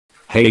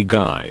Hey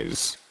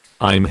guys.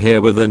 I'm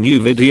here with a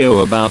new video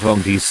about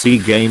on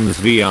TC Games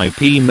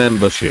VIP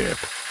membership.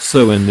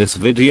 So in this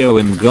video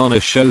I'm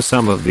gonna show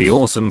some of the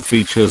awesome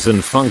features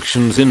and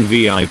functions in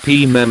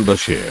VIP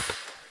membership.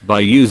 By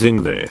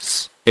using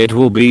this, it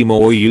will be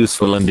more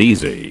useful and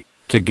easy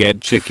to get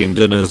chicken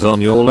dinners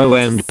on your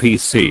low-end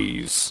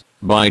PCs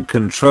by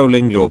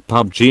controlling your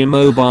PUBG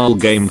mobile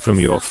game from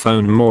your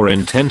phone more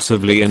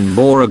intensively and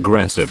more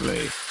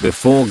aggressively.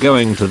 Before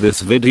going to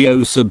this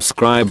video,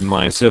 subscribe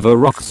my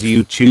Sivarox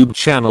YouTube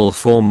channel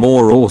for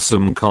more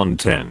awesome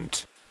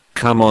content.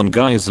 Come on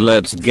guys,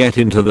 let's get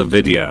into the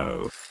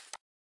video.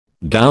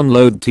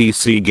 Download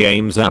TC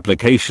Games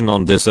application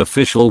on this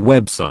official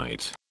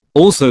website.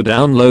 Also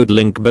download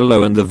link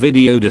below in the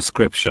video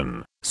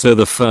description. So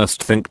the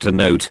first thing to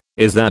note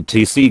is that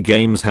TC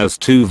Games has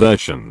two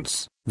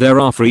versions.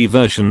 There are free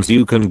versions,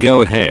 you can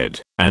go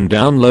ahead and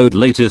download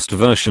latest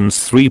versions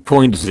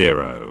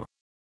 3.0.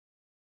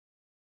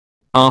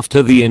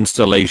 After the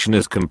installation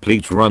is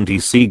complete, run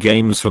TC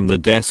Games from the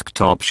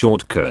desktop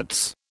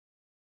shortcuts.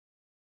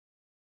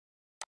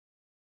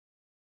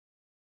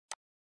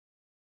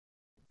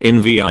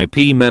 In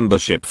VIP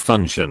membership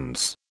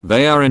functions,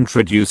 they are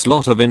introduced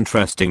lot of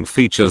interesting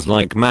features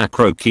like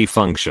macro key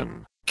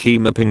function, key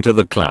mapping to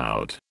the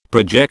cloud,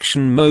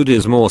 projection mode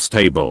is more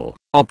stable,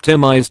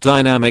 optimized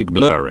dynamic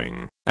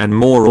blurring, and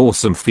more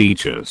awesome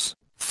features.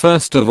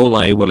 First of all,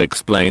 I will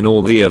explain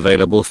all the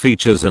available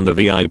features in the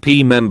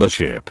VIP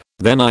membership,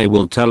 then I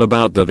will tell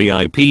about the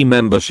VIP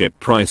membership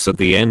price at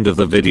the end of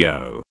the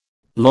video.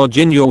 Log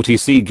in your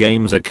TC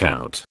Games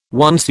account.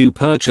 Once you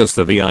purchase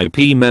the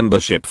VIP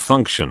membership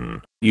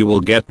function, you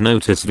will get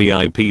notice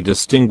VIP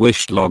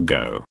distinguished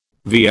logo.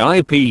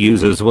 VIP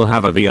users will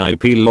have a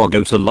VIP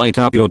logo to light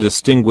up your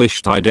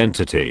distinguished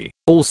identity.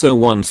 Also,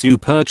 once you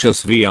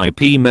purchase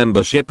VIP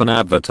membership, an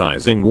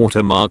advertising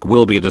watermark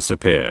will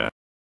disappear.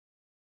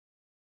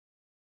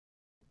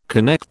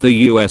 Connect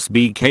the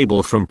USB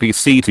cable from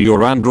PC to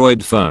your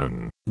Android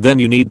phone. Then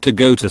you need to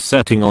go to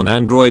setting on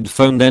Android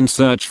phone, then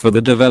search for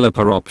the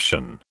developer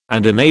option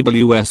and enable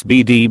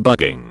USB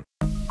debugging.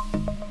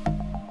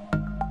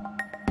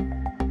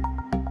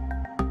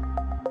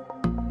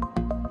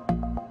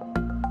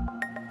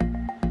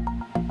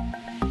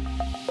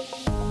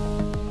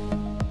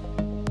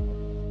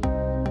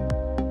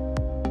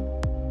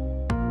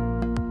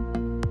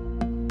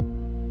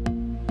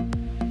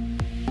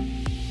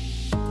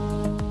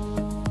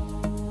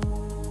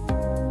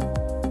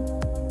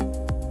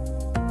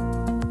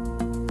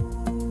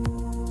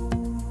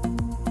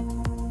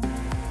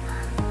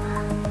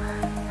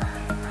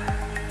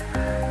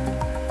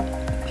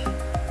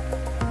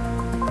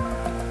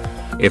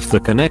 If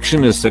the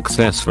connection is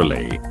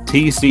successfully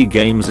TC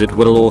Games, it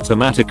will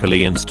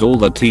automatically install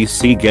the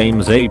TC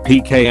Games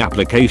APK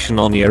application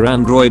on your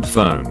Android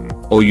phone,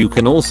 or you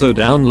can also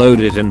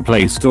download it in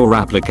Play Store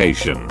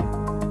application.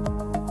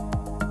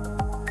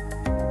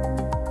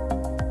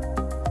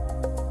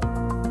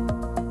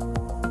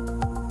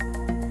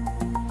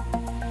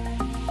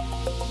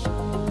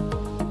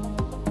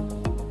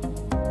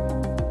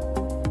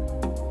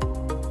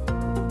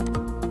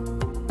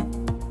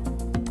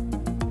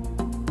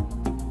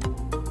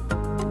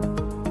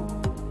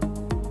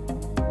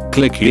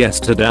 Click yes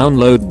to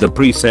download the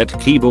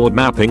preset keyboard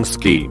mapping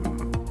scheme.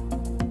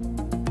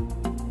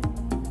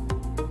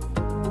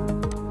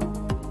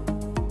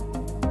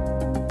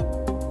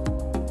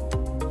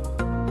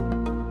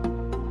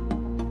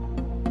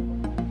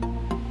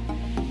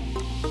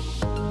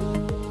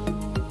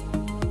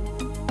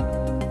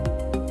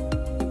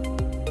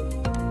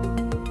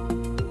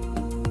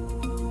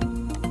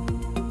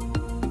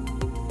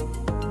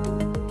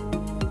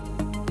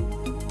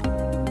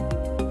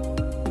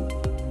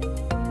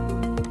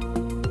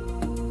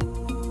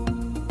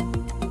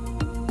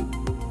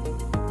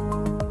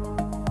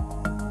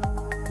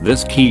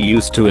 This key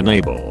used to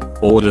enable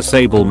or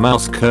disable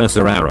mouse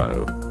cursor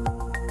arrow.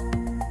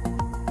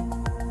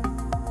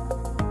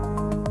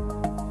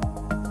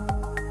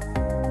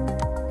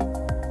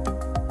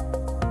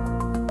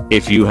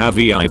 If you have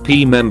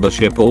VIP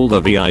membership, all the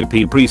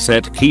VIP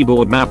preset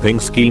keyboard mapping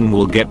scheme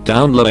will get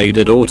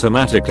downloaded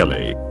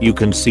automatically. You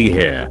can see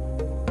here.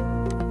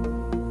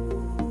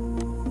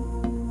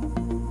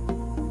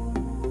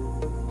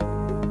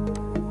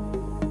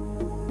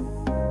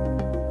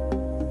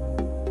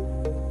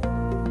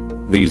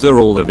 These are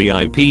all the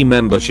VIP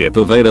membership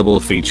available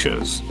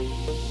features.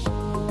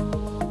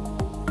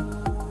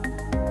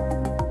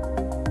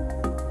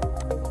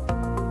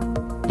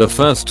 The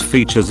first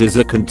features is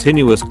a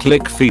continuous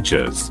click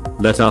features.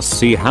 Let us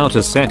see how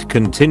to set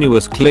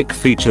continuous click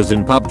features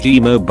in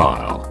PUBG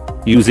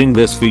Mobile. Using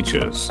this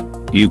features,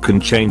 you can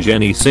change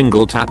any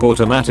single tap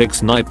automatic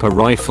sniper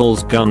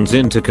rifles guns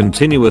into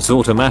continuous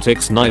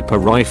automatic sniper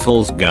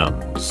rifles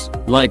guns,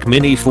 like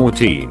Mini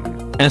 14,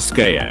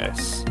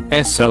 SKS,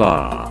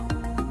 SLR.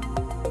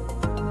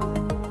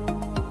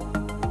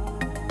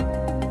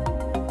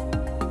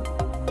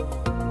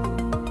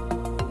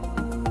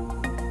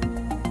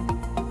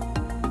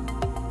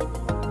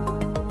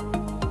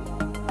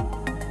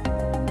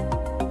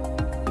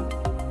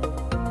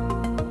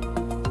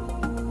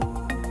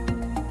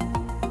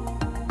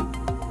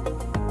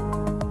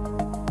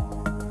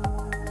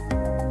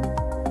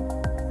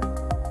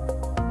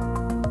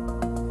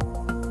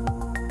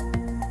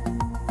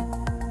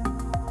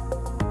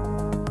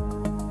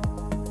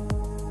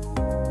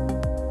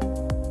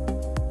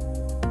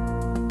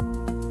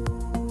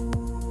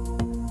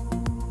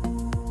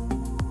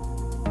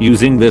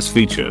 Using this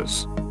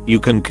features, you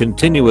can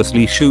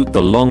continuously shoot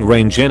the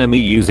long-range enemy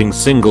using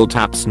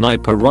single-tap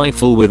sniper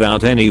rifle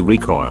without any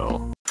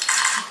recoil.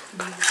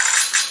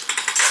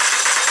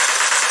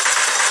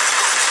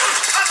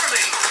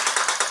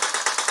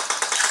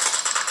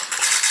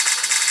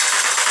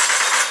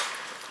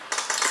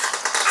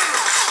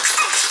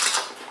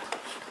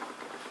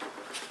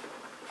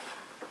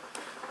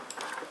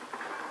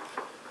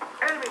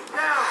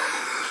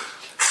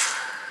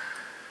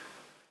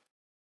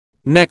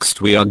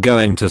 Next we are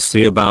going to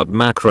see about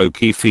macro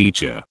key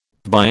feature.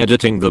 By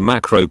editing the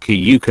macro key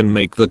you can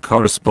make the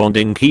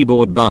corresponding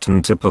keyboard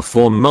button to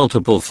perform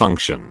multiple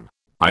function.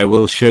 I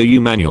will show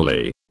you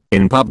manually.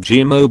 In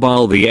PUBG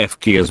Mobile the F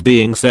key is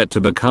being set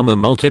to become a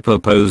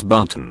multipurpose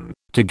button,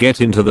 to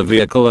get into the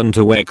vehicle and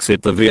to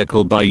exit the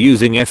vehicle by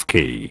using F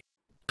key.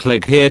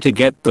 Click here to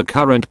get the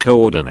current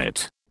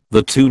coordinate.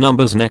 The two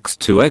numbers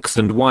next to X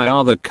and Y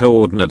are the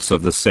coordinates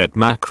of the set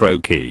macro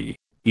key.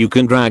 You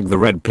can drag the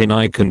red pin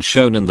icon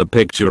shown in the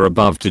picture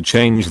above to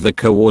change the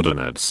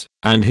coordinates,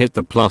 and hit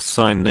the plus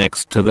sign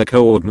next to the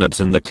coordinates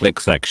in the click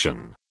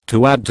section,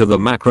 to add to the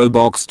macro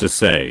box to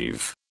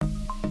save.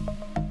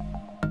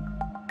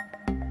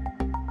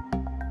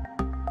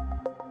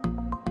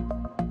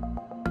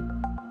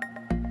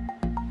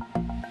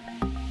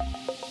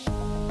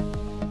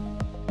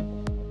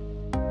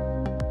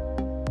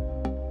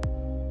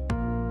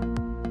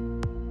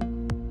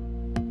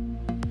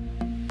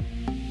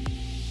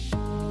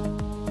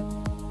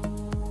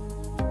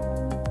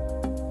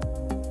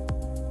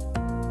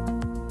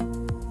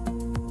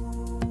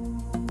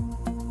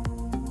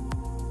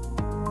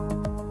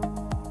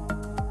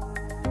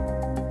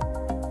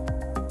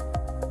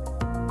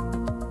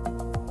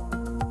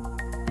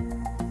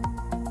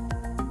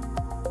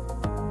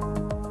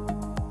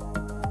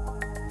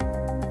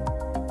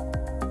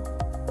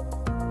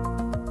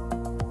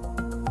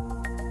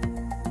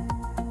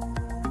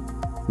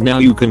 Now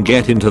you can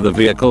get into the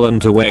vehicle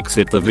and to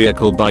exit the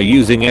vehicle by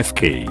using F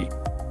key.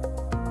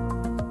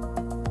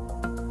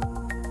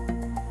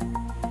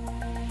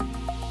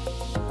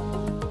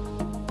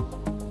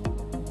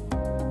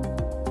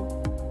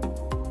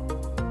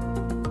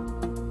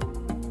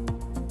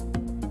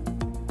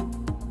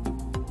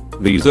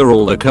 These are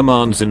all the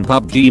commands in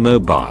PUBG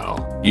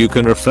Mobile. You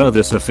can refer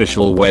this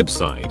official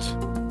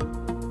website.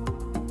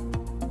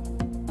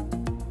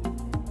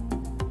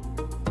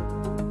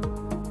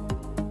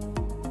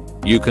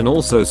 You can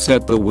also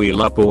set the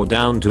wheel up or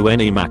down to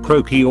any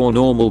macro key or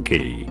normal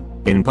key.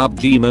 In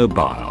PUBG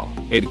Mobile,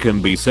 it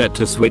can be set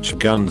to switch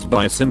guns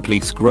by simply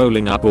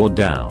scrolling up or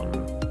down.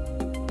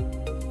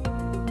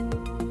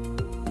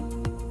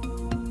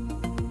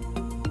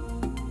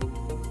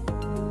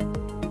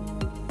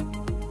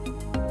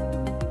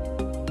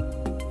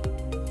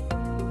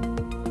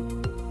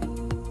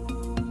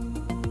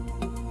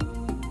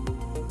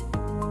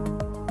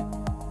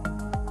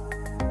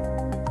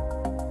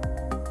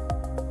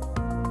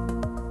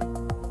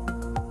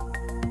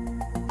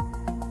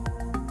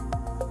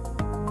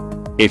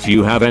 If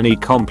you have any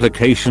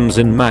complications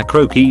in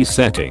macro key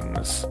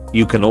settings,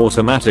 you can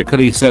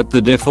automatically set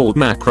the default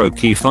macro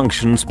key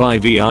functions by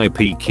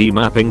VIP key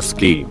mapping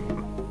scheme.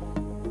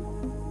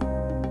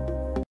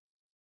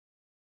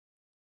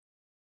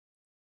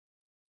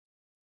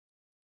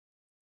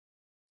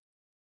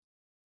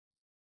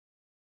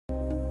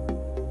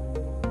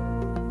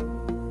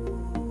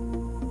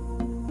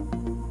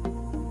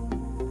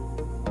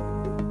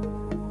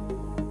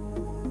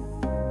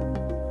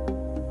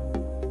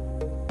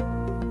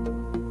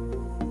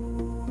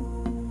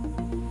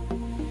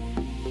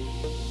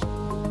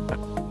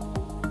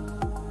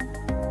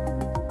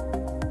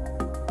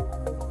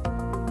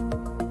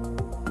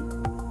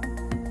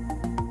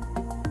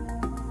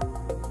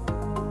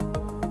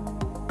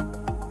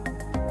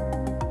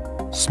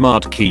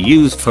 Smart key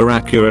used for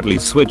accurately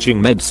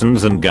switching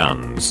medicines and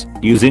guns,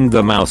 using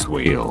the mouse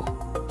wheel.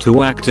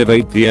 To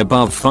activate the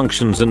above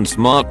functions and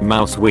smart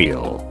mouse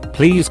wheel,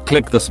 please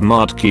click the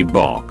smart key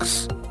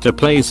box, to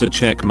place a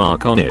check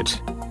mark on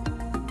it.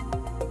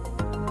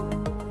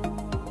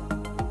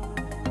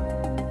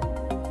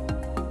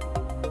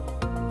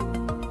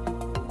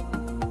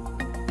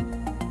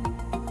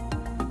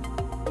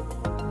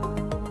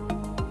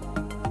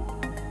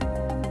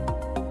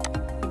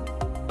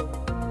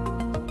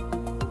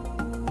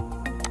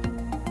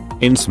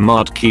 In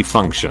Smart Key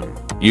function,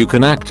 you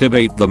can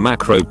activate the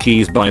macro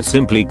keys by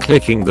simply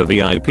clicking the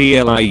VIP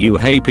LIU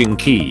Haping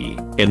key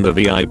in the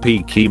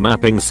VIP key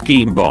mapping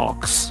scheme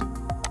box.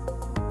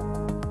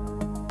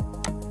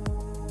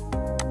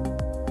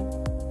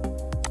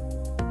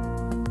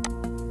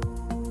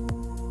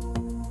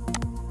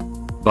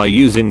 By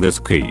using these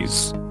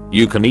keys,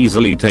 you can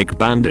easily take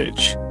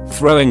bandage,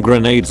 throwing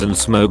grenades and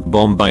smoke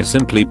bomb by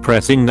simply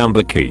pressing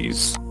number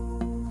keys.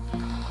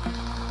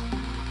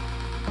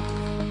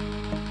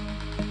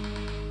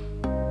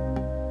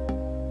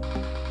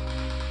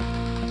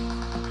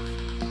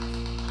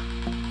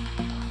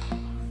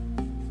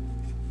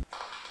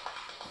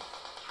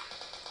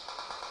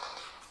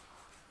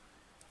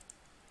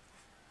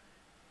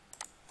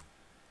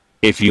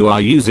 If you are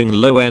using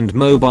low-end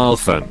mobile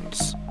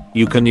phones,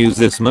 you can use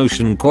this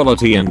motion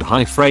quality and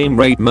high frame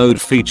rate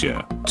mode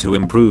feature to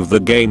improve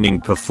the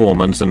gaming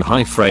performance and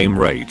high frame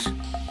rate.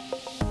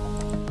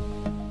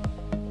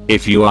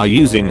 If you are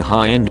using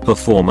high-end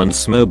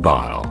performance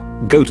mobile,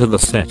 go to the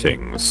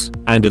settings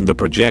and in the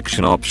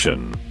projection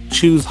option,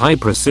 choose high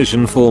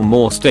precision for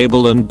more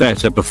stable and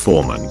better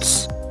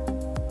performance.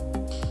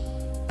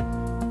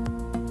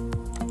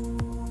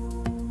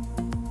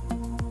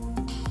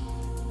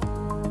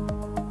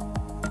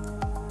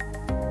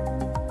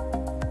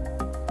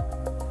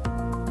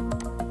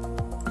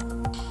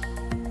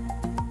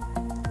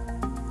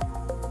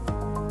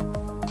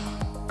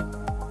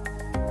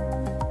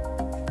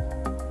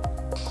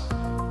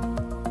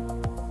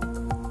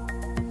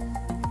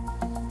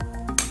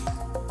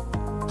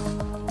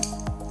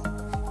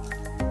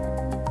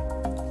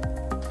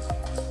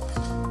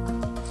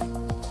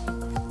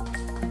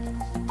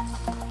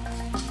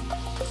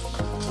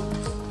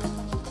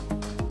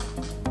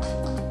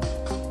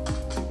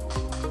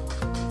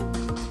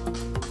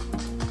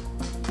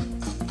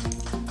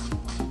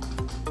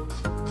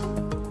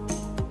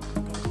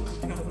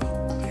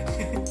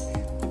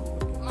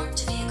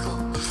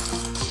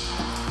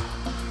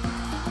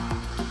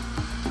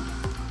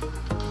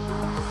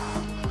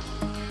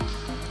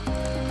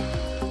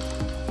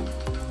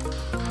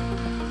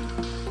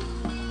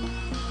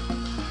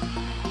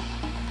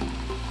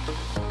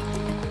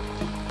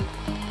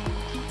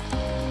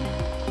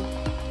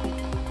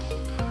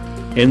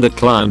 In the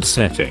client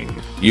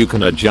setting, you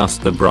can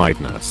adjust the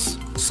brightness,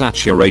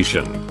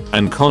 saturation,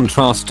 and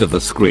contrast to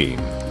the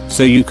screen,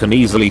 so you can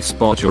easily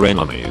spot your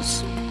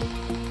enemies.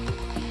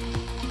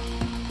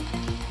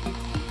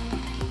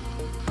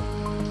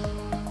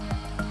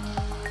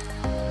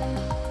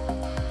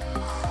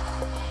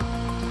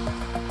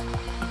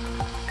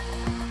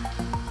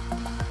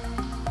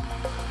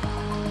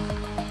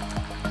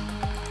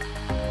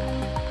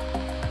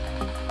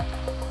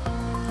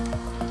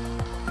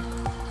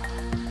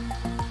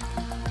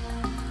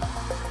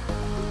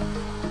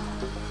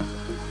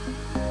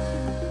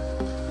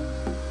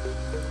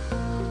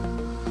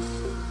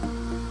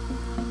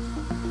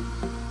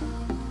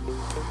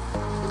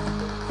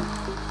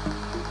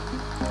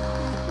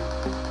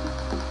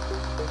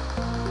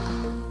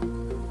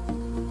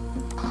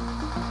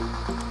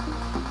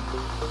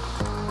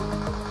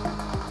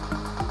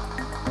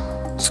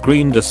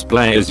 Screen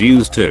display is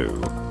used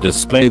to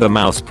display the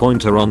mouse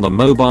pointer on the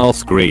mobile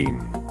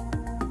screen.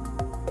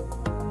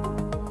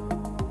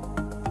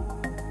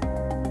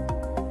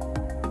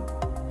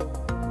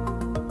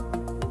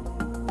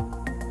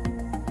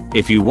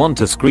 If you want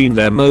to screen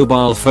their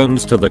mobile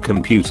phones to the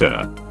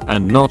computer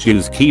and not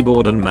use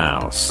keyboard and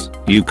mouse,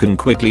 you can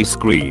quickly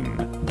screen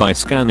by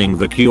scanning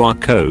the QR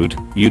code.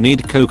 You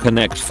need to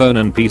connect phone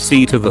and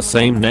PC to the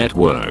same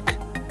network.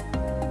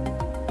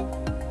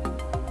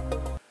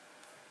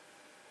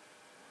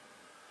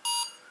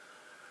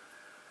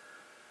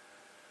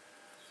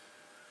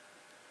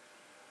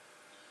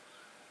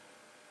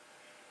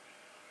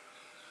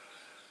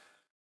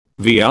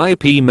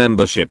 VIP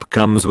membership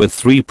comes with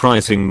 3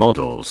 pricing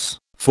models.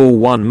 For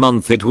 1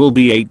 month it will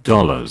be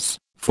 $8.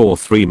 For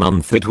 3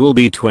 months it will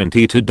be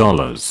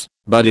 $22.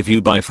 But if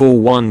you buy for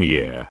 1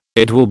 year,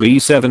 it will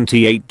be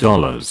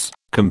 $78.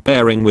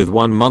 Comparing with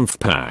 1 month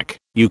pack,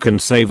 you can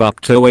save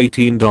up to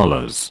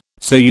 $18.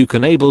 So you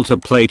can able to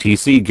play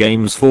TC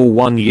games for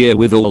 1 year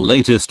with all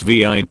latest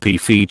VIP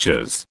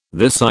features.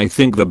 This I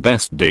think the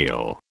best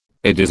deal.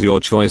 It is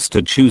your choice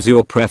to choose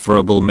your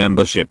preferable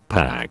membership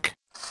pack.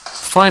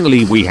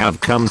 Finally, we have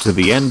come to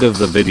the end of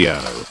the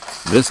video.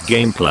 This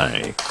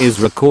gameplay is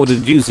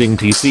recorded using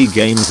TC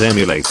Games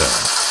Emulator.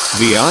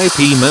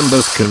 VIP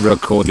members can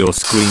record your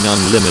screen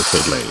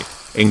unlimitedly.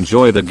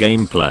 Enjoy the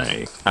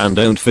gameplay, and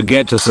don't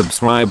forget to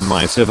subscribe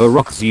my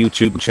Rocks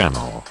YouTube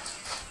channel.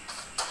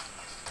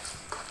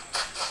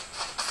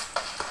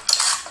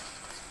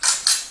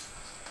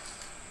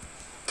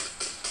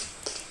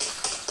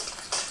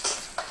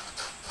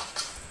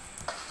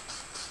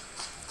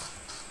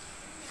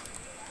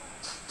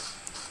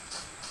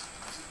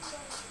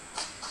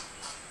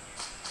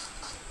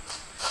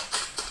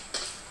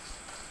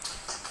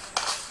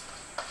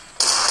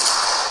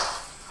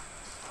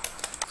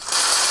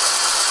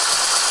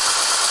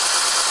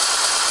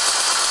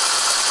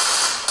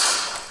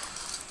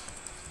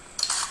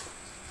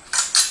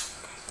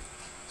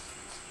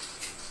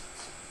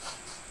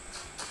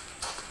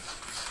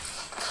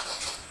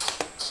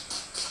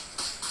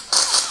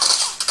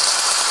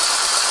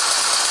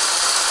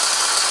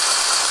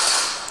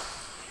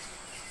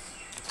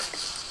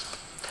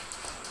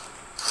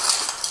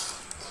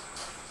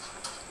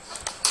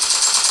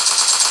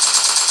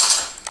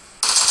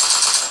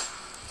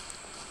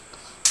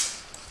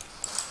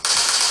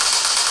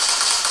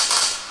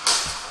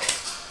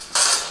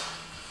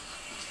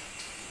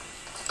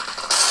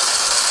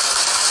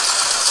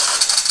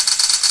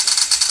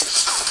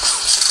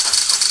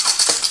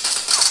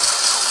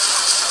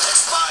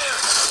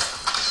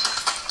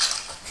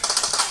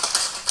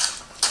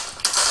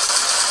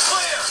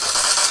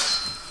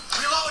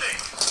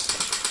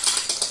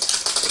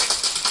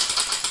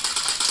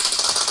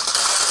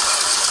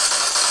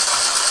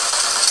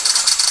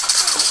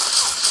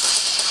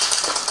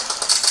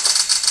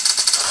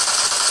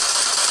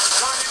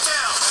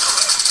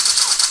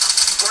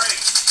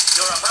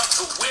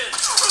 to win.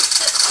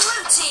 The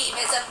blue team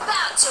is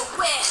about to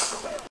win.